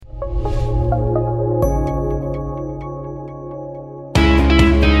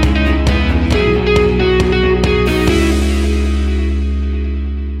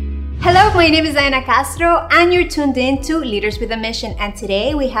my name is Diana Castro and you're tuned in to Leaders with a Mission, and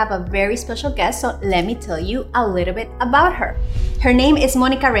today we have a very special guest, so let me tell you a little bit about her. Her name is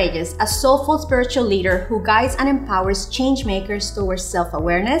Monica Reyes, a soulful spiritual leader who guides and empowers change makers towards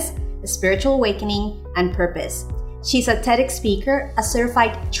self-awareness, spiritual awakening, and purpose. She's a TEDx speaker, a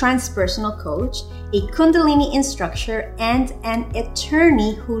certified transpersonal coach, a Kundalini instructor, and an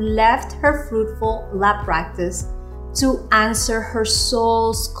attorney who left her fruitful lab practice to answer her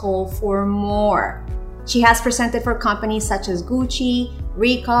soul's call for more. She has presented for companies such as Gucci,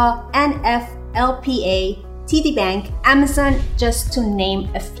 Ricoh, NFLPA, TD Bank, Amazon, just to name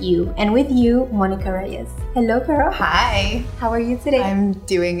a few. And with you, Monica Reyes. Hello, girl. Hi. How are you today? I'm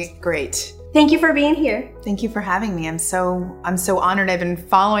doing great. Thank you for being here. Thank you for having me. I'm so honored. I've been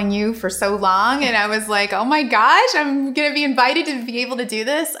following you for so long, and I was like, oh my gosh, I'm going to be invited to be able to do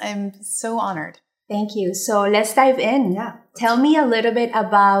this. I'm so honored. Thank you. So let's dive in. Yeah. Tell me a little bit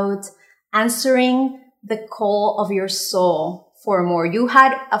about answering the call of your soul for more. You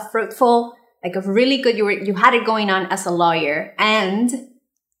had a fruitful, like a really good, you had it going on as a lawyer, and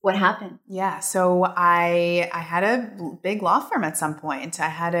what happened? Yeah. So I had a big law firm at some point. I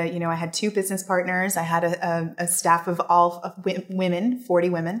had two business partners. I had a staff of women, 40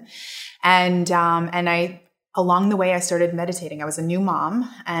 women. And along the way, I started meditating. I was a new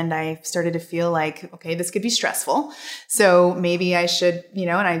mom and I started to feel like, okay, this could be stressful. So maybe I should, and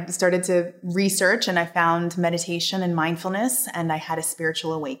I started to research and I found meditation and mindfulness, and I had a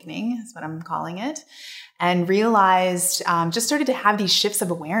spiritual awakening, is what I'm calling it. And realized, just started to have these shifts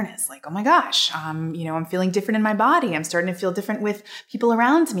of awareness, like, oh my gosh, I'm feeling different in my body. I'm starting to feel different with people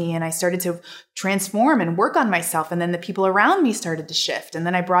around me. And I started to transform and work on myself. And then the people around me started to shift. And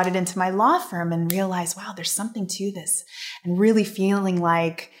then I brought it into my law firm and realized, wow, there's something to this. And really feeling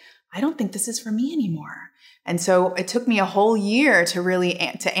like, I don't think this is for me anymore. And so it took me a whole year to really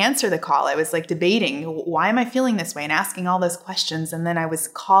to answer the call. I was like debating, why am I feeling this way, and asking all those questions. And then I was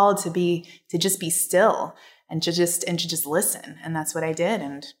called to just be still and to just listen. And that's what I did.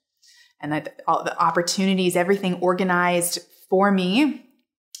 And all the opportunities, everything organized for me.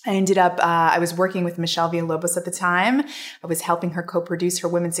 I ended up, I was working with Michelle Villalobos at the time. I was helping her co-produce her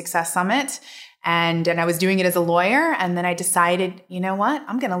Women's Success Summit. And I was doing it as a lawyer. And then I decided, you know what,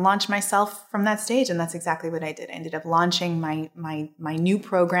 I'm going to launch myself from that stage. And that's exactly what I did. I ended up launching my new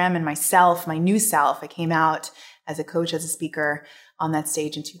program and my new self. I came out as a coach, as a speaker on that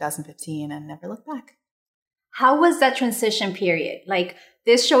stage in 2015 and never looked back. How was that transition period? Like,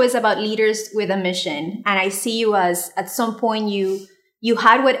 this show is about leaders with a mission. And I see you as, at some point, you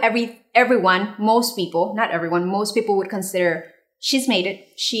had what everyone, most people, not everyone, most people would consider, she's made it.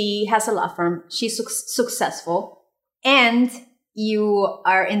 She has a law firm. She's successful. And you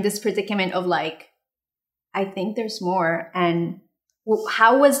are in this predicament of like, I think there's more. And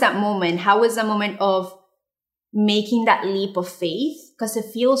how was that moment? How was the moment of making that leap of faith? Because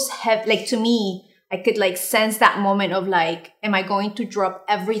it feels heavy. Like, to me, I could like sense that moment of like, am I going to drop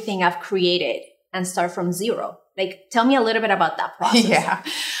everything I've created and start from zero? Like, tell me a little bit about that process. Yeah.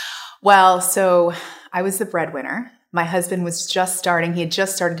 Well, so I was the breadwinner. My husband was just starting. He had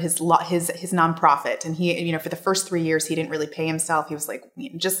just started his nonprofit, and he, for the first 3 years, he didn't really pay himself. He was like,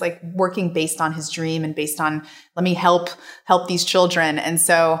 just like working based on his dream and based on, let me help these children. And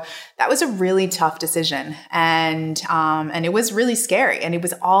so that was a really tough decision, and it was really scary, and it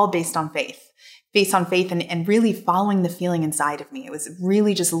was all based on faith and really following the feeling inside of me. It was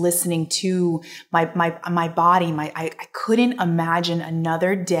really just listening to my body. I couldn't imagine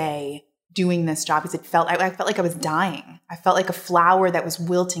another day doing this job because I felt like I was dying. I felt like a flower that was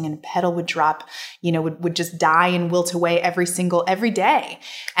wilting and a petal would drop, would just die and wilt away every day.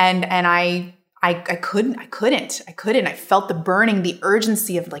 And I couldn't. I felt the burning, the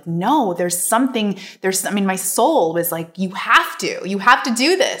urgency of like, no, my soul was like, you have to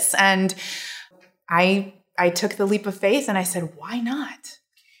do this. And I took the leap of faith and I said, why not?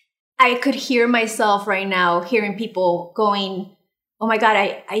 I could hear myself right now, hearing people going, oh my God,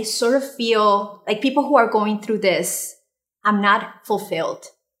 I sort of feel like people who are going through this, I'm not fulfilled.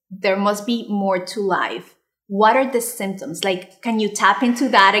 There must be more to life. What are the symptoms? Like, can you tap into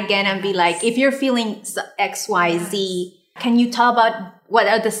that again and be like, if you're feeling X, Y, Z, can you talk about what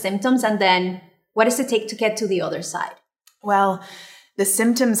are the symptoms and then what does it take to get to the other side? Well, the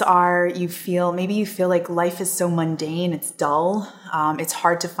symptoms are you feel like life is so mundane, it's dull. It's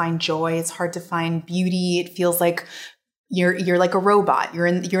hard to find joy. It's hard to find beauty. It feels like you're like a robot. You're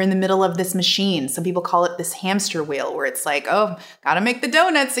in the middle of this machine. Some people call it this hamster wheel, where it's like, oh, gotta make the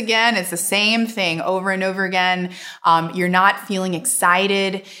donuts again. It's the same thing over and over again. You're not feeling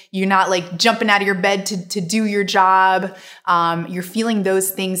excited. You're not like jumping out of your bed to do your job. You're feeling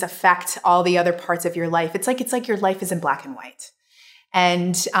those things affect all the other parts of your life. It's like your life is in black and white.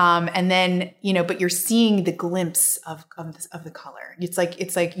 And then, but you're seeing the glimpse of the color. It's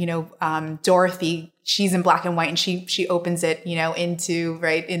like, Dorothy, she's in black and white, and she opens it,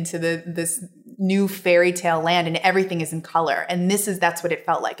 into this new fairy tale land, and everything is in color. And that's what it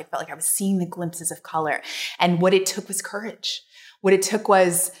felt like. It felt like I was seeing the glimpses of color. And what it took was courage. What it took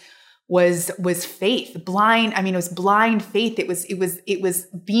was faith. It was blind faith. It was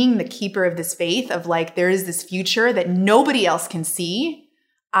being the keeper of this faith of like, there is this future that nobody else can see.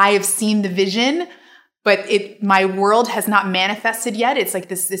 I have seen the vision, but my world has not manifested yet. It's like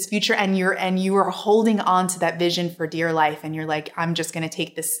this future, and you are holding on to that vision for dear life. And you're like, I'm just going to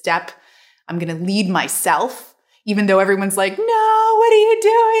take this step. I'm going to lead myself, even though everyone's like, no, what are you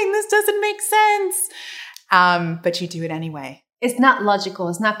doing? This doesn't make sense. But you do it anyway. It's not logical.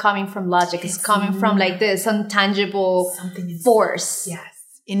 It's not coming from logic. It's coming from like this intangible force. Yes.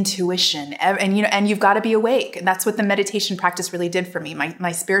 Intuition. And you've got to be awake. And that's what the meditation practice really did for me.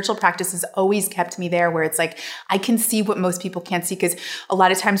 My spiritual practice has always kept me there, where it's like, I can see what most people can't see, because a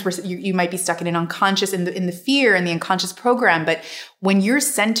lot of times you might be stuck in an unconscious, in the fear and the unconscious program. But when you're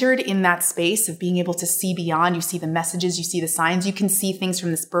centered in that space of being able to see beyond, you see the messages, you see the signs, you can see things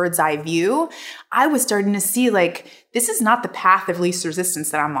from this bird's eye view. I was starting to see like, this is not the path of least resistance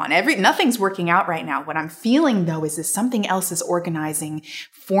that I'm on. Nothing's working out right now. What I'm feeling though is something else is organizing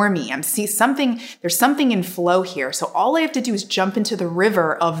for me. There's something in flow here. So all I have to do is jump into the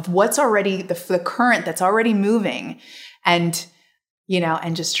river of what's already the current that's already moving, and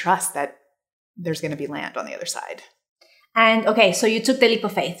just trust that there's going to be land on the other side. And okay, so you took the leap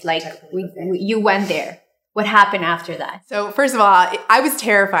of faith. Like you went there. What happened after that? So first of all, I was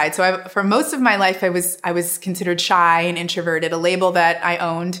terrified. So for most of my life, I was considered shy and introverted, a label that I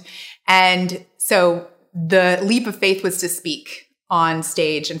owned. And so the leap of faith was to speak on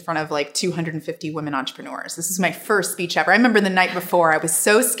stage in front of like 250 women entrepreneurs. This is my first speech ever. I remember the night before, I was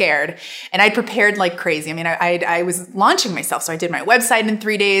so scared, and I prepared like crazy. I mean, I was launching myself. So I did my website in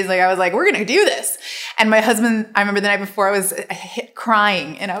 3 days. Like I was like, we're going to do this. And my husband, I remember the night before, I was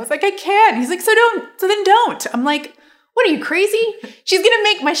crying, and I was like, I can't. He's like, so then don't. I'm like, what are you, crazy?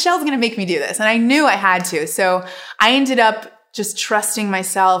 Michelle's going to make me do this. And I knew I had to. So I ended up just trusting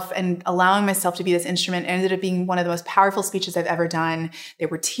myself and allowing myself to be this instrument. It ended up being one of the most powerful speeches I've ever done. There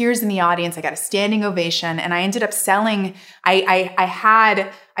were tears in the audience. I got a standing ovation, and I ended up selling.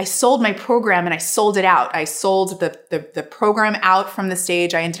 I sold my program, and I sold it out. I sold the program out from the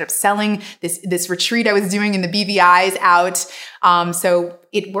stage. I ended up selling this retreat I was doing in the BVI's out. So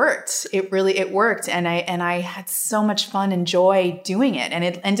it worked. It worked. And I had so much fun and joy doing it. And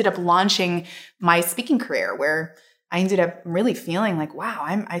it ended up launching my speaking career, where I ended up really feeling like, wow,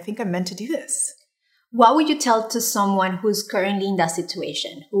 I think I'm meant to do this. What would you tell to someone who's currently in that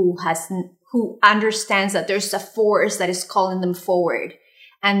situation, who understands that there's a force that is calling them forward,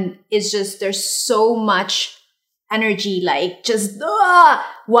 and it's just, there's so much energy, like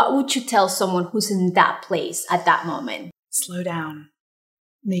what would you tell someone who's in that place at that moment? Slow down,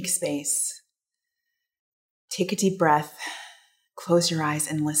 make space, take a deep breath, close your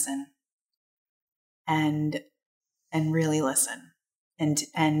eyes and listen. And really listen. And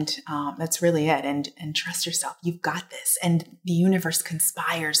that's really it. And trust yourself. You've got this. And the universe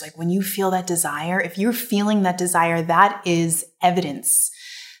conspires. Like when you feel that desire, if you're feeling that desire, that is evidence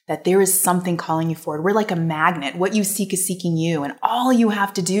that there is something calling you forward. We're like a magnet. What you seek is seeking you. And all you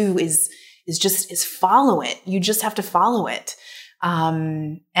have to do is follow it. You just have to follow it.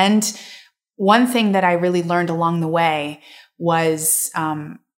 And one thing that I really learned along the way was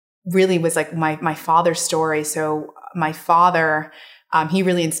like my father's story. So my father, he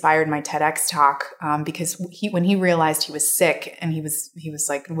really inspired my TEDx talk, because when he realized he was sick and he was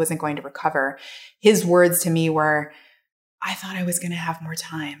like, wasn't going to recover, his words to me were, I thought I was going to have more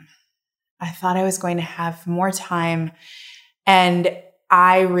time. And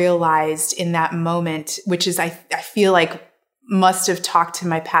I realized in that moment, which is, I feel like must have talked to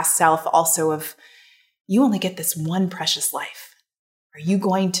my past self also, of you only get this one precious life. Are you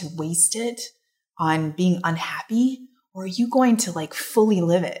going to waste it on being unhappy, or are you going to like fully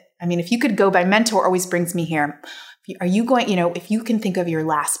live it? I mean, if you could go, my mentor always brings me here. Are you going, if you can think of your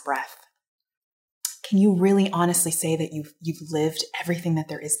last breath, can you really honestly say that you've lived everything that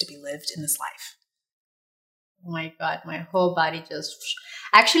there is to be lived in this life? Oh my God, my whole body just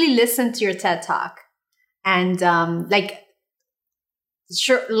actually listened to your TED Talk. And like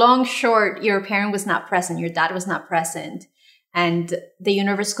long short, your parent was not present, your dad was not present, and the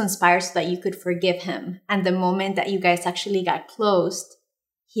universe conspired so that you could forgive him. And the moment that you guys actually got closed,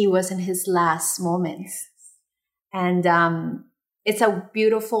 he was in his last moments. And it's a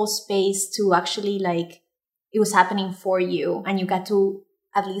beautiful space to actually, like, it was happening for you, and you got to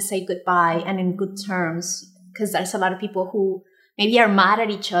at least say goodbye and in good terms, because there's a lot of people who maybe are mad at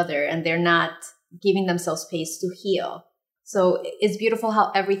each other and they're not giving themselves space to heal. So it's beautiful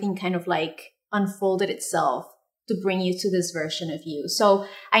how everything kind of like unfolded itself to bring you to this version of you. So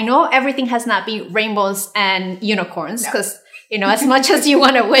I know everything has not been rainbows and unicorns, because, you know, as much as you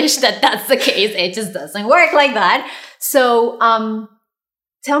want to wish that that's the case, it just doesn't work like that. So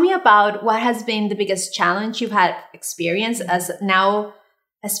tell me about what has been the biggest challenge you've had experienced as now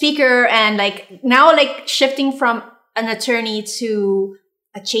a speaker, and like now like shifting from an attorney to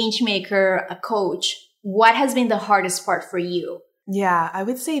a change maker, a coach. What has been the hardest part for you? Yeah, I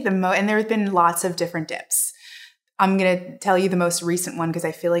would say and there have been lots of different dips. I'm going to tell you the most recent one because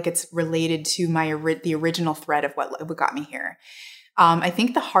I feel like it's related to the original thread of what got me here. I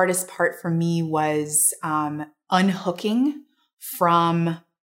think the hardest part for me was unhooking from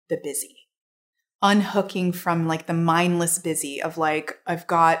the busy. Unhooking from like the mindless busy of like, I've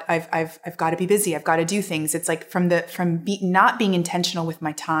got to be busy. I've got to do things. It's like not being intentional with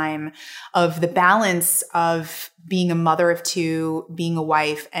my time, of the balance of being a mother of two, being a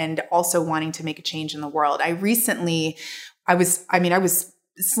wife, and also wanting to make a change in the world. I was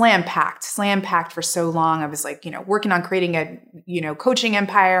slam packed for so long. I was like, you know, working on creating a, you know, coaching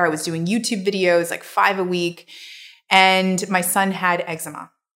empire. I was doing YouTube videos, like 5 a week. And my son had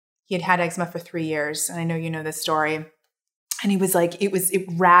eczema. He had eczema for 3 years. And I know you know this story. And he was like, it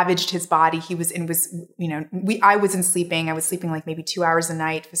ravaged his body. I wasn't sleeping. I was sleeping like maybe 2 hours a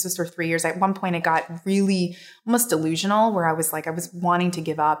night. This was for 3 years. At one point, it got really almost delusional, where I was wanting to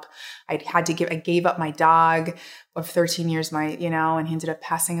give up. I gave up my dog of 13 years, and he ended up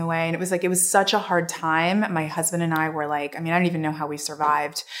passing away. And it was such a hard time. My husband and I were like, I don't even know how we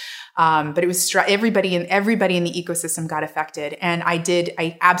survived. But it was everybody in the ecosystem got affected. And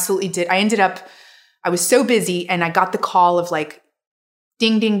I absolutely did. I was so busy, and I got the call of like,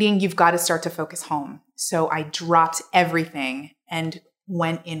 ding, ding, ding, you've got to start to focus home. So I dropped everything and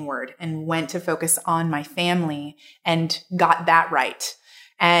went inward and went to focus on my family and got that right.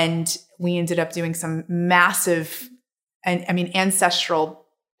 And we ended up doing some massive, ancestral,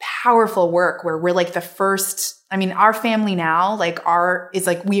 powerful work where we're like the first, our family now,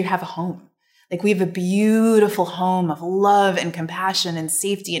 we have a home. Like, we have a beautiful home of love and compassion and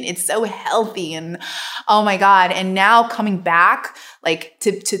safety, and it's so healthy, and oh my God. And now coming back, like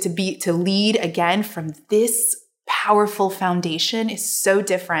to lead again from this powerful foundation is so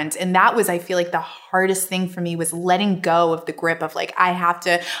different. And that was, I feel like, the hardest thing for me was letting go of the grip of like,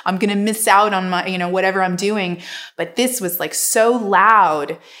 I'm going to miss out on my, whatever I'm doing. But this was like so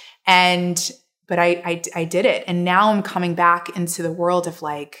loud, but I did it. And now I'm coming back into the world of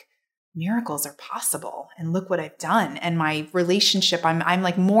like, miracles are possible, and look what I've done. And my relationship, I'm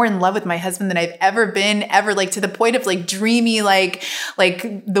like more in love with my husband than I've ever been, like to the point of like dreamy, like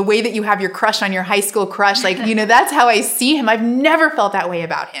the way that you have your crush on your high school crush. Like, that's how I see him. I've never felt that way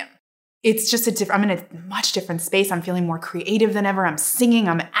about him. It's just I'm in a much different space. I'm feeling more creative than ever. I'm singing,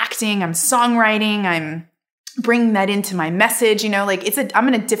 I'm acting, I'm songwriting, I'm bringing that into my message,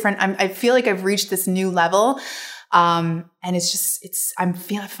 I feel like I've reached this new level. And I'm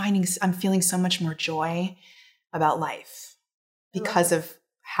feeling so much more joy about life because of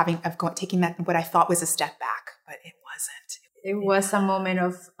taking that, what I thought was a step back, but it wasn't. It was a moment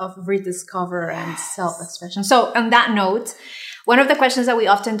of rediscover and self-expression. So on that note, one of the questions that we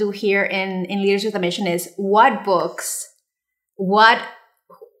often do here in Leaders with a Mission is, what books, what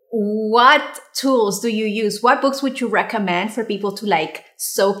tools do you use? What books would you recommend for people to like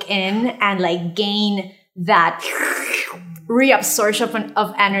soak in and like gain that reabsorption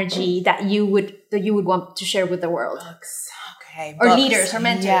of energy that you would want to share with the world? Books. Okay. Or books. Leaders or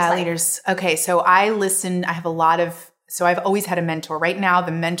mentors. Yeah, leaders. Okay. So I've always had a mentor. Right now,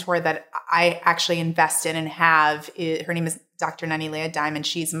 the mentor that I actually invest in and have, her name is Dr. Nanilea Diamond.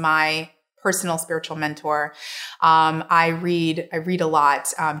 She's my personal spiritual mentor. I read a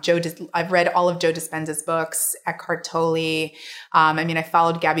lot. I've read all of Joe Dispenza's books, Eckhart Tolle. I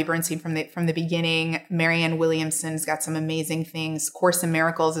followed Gabby Bernstein from the beginning. Marianne Williamson's got some amazing things. Course in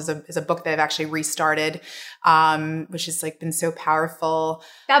Miracles is a book that I've actually restarted, which has like been so powerful.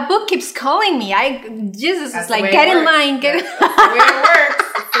 That book keeps calling me. It's like, get in line, get. That's the way it works.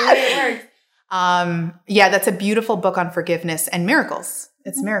 That's the way it works. That's a beautiful book on forgiveness and miracles.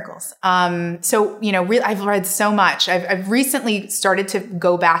 It's miracles. So, I've read so much. I've recently started to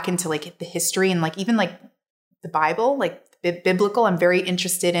go back into like the history and like even like the Bible, like biblical. I'm very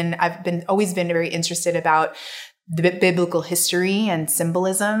interested in, always been very interested about the biblical history and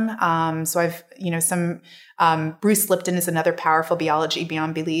symbolism. So I've, Bruce Lipton is another powerful Biology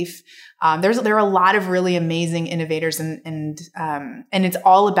Beyond Belief. There are a lot of really amazing innovators and it's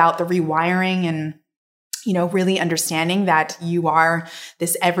all about the rewiring and, really understanding that you are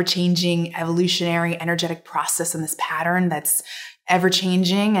this ever-changing evolutionary energetic process and this pattern that's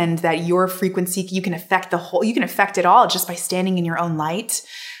ever-changing, and that your frequency, you can affect it all just by standing in your own light.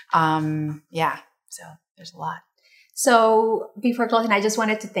 So there's a lot. So before closing, I just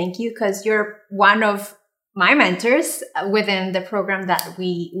wanted to thank you because you're one of my mentors within the program that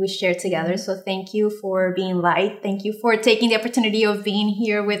we share together. So thank you for being light. Thank you for taking the opportunity of being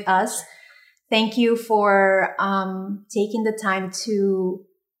here with us. Thank you for taking the time to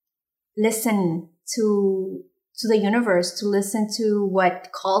listen to the universe, to listen to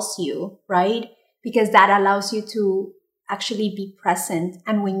what calls you, right? Because that allows you to actually be present.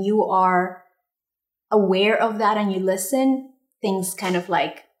 And when you are aware of that and you listen, things kind of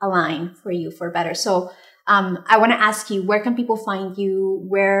like align for you for better. So I want to ask you, where can people find you?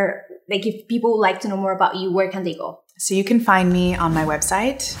 If people would like to know more about you, where can they go? So you can find me on my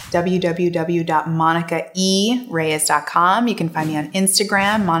website, www.monicaereyes.com. You can find me on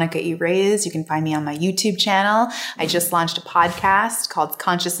Instagram, Monica E. Reyes. You can find me on my YouTube channel. I just launched a podcast called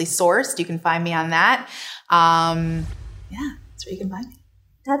Consciously Sourced. You can find me on that. That's where you can find me.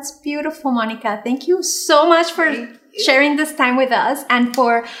 That's beautiful, Monica. Thank you so much for sharing this time with us. And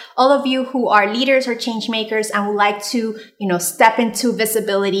for all of you who are leaders or change makers and would like to, step into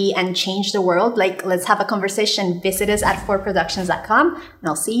visibility and change the world, let's have a conversation. Visit us at forproductions.com, and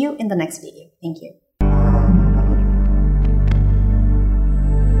I'll see you in the next video. Thank you.